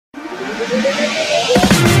Hey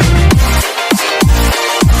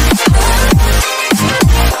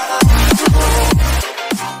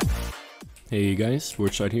guys,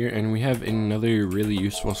 Sportshot here, and we have another really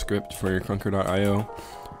useful script for Krunker.io.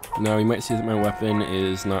 Now you might see that my weapon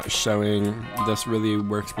is not showing. This really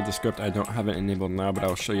works with the script. I don't have it enabled now, but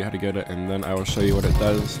I'll show you how to get it, and then I will show you what it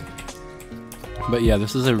does. But yeah,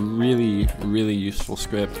 this is a really useful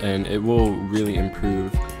script, and it will really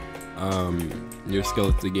improve your skill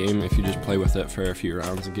at the game if you just play with it for a few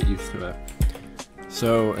rounds and get used to it.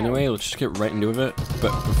 So anyway, let's just get right into it,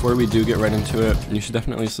 but before we do get right into it, you should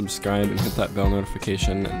definitely subscribe and hit that bell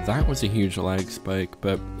notification. That was a huge lag spike,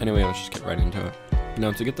 but anyway, let's just get right into it.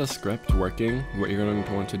 Now to get the script working, what you're going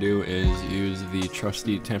to want to do is use the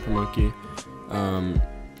trusty Tampermonkey,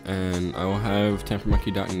 and I will have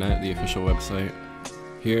tampermonkey.net, the official website,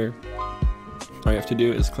 here. All you have to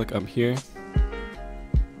do is click up here,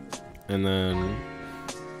 and then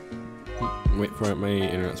wait for it, my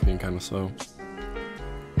internet's being kind of slow.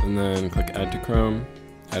 And then click add to Chrome,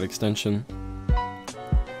 add extension,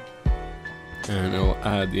 and it will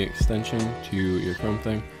add the extension to your Chrome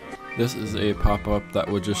thing. This is a pop-up that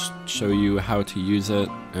will just show you how to use it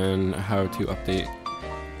and how to update,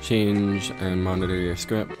 change, and monitor your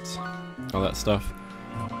scripts, all that stuff.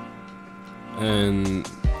 And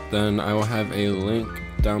then I will have a link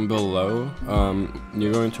down below.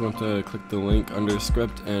 You're going to want to click the link under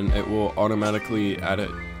script, and it will automatically add it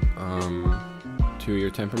to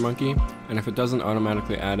your Tampermonkey, and if it doesn't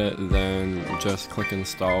automatically add it, then just click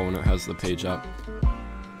install when it has the page up.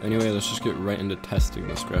 Anyway, let's just get right into testing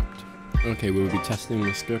the script. Okay, we will be testing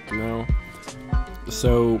the script now.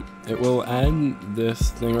 So it will add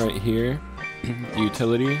this thing right here,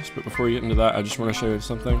 utilities, but before we get into that, I just want to show you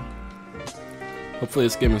something. Hopefully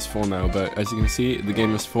this game is full now, but as you can see, the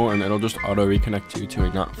game is full and it'll just auto reconnect you to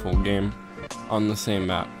a not full game on the same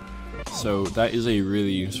map. So that is a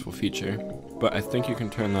really useful feature, but I think you can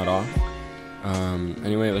turn that off.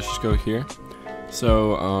 Anyway, let's just go here.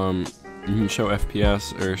 So you can show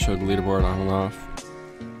FPS or show the leaderboard on and off.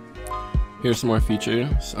 Here's some more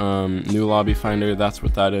features. New lobby finder, that's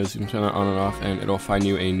what that is. You can turn that on and off, and it'll find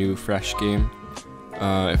you a new fresh game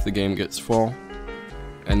if the game gets full.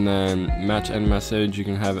 And then match end message, you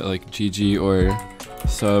can have it like GG or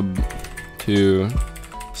sub to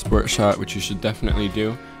Sportshot, which you should definitely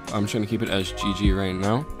do. I'm just going to keep it as GG right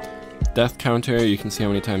now. Deathcounter, you can see how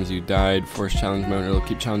many times you died. Force challenge mode, it'll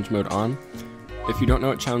keep challenge mode on. If you don't know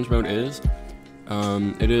what challenge mode is,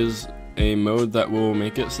 it is a mode that will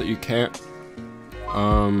make it so that you can't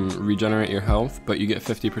regenerate your health, but you get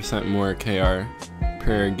 50% more KR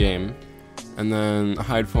per game. And then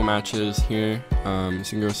hide full matches here. You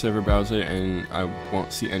can go to server browser, and I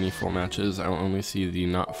won't see any full matches. I will only see the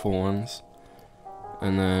not full ones.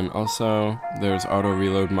 And then also there's auto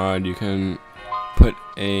reload mod. You can put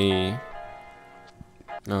a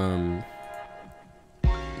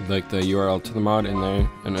like the URL to the mod in there,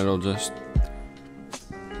 and it'll just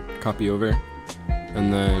copy over.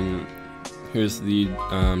 And then here's the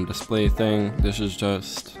display thing. This is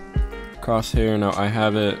just crosshair. Now I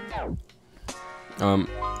have it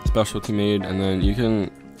specialty made, and then you can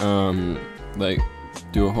like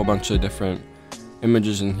do a whole bunch of different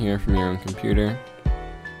images in here from your own computer.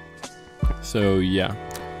 So yeah,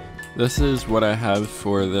 this is what I have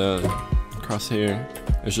for the crosshair.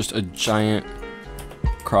 It's just a giant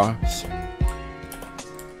cross,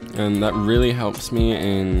 and that really helps me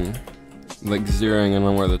in like zeroing in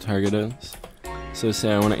on where the target is. So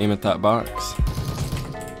say I want to aim at that box,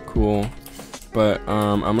 cool, but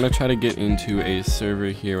I'm gonna try to get into a server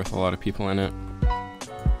here with a lot of people in it,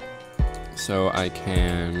 so I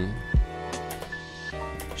can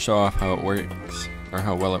show off how it works, or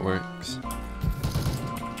how well it works.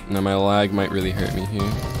 Now my lag might really hurt me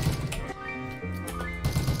here.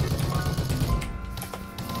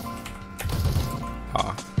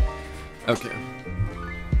 Ah. Okay.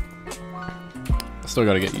 Still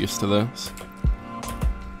gotta get used to this.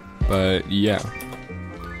 But yeah.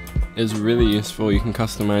 It's really useful. You can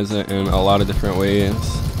customize it in a lot of different ways.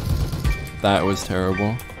 That was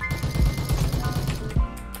terrible.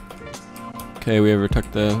 Okay, we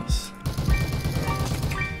overtook this.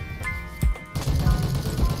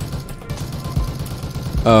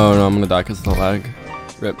 Oh no, I'm gonna die because of the lag.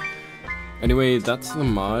 RIP. Anyway, that's the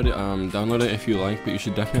mod. Download it if you like, but you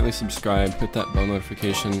should definitely subscribe, hit that bell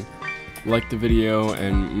notification, like the video,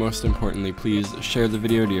 and most importantly, please share the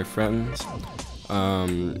video to your friends.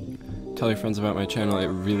 Tell your friends about my channel, it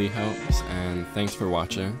really helps, and thanks for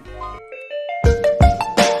watching.